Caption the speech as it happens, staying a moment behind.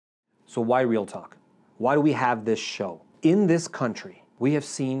So why Real Talk? Why do we have this show? In this country, we have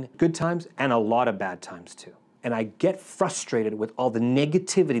seen good times and a lot of bad times too. And I get frustrated with all the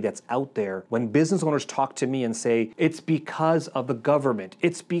negativity that's out there when business owners talk to me and say, it's because of the government,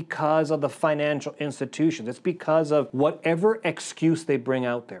 it's because of the financial institutions, it's because of whatever excuse they bring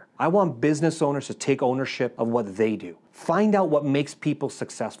out there. I want business owners to take ownership of what they do. Find out what makes people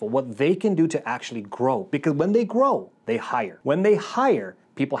successful, what they can do to actually grow. Because when they grow, they hire. When they hire,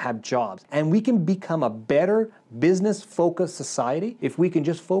 people have jobs. And we can become a better business-focused society if we can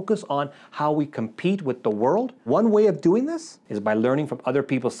just focus on how we compete with the world. One way of doing this is by learning from other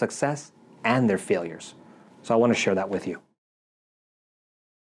people's success and their failures. So I want to share that with you.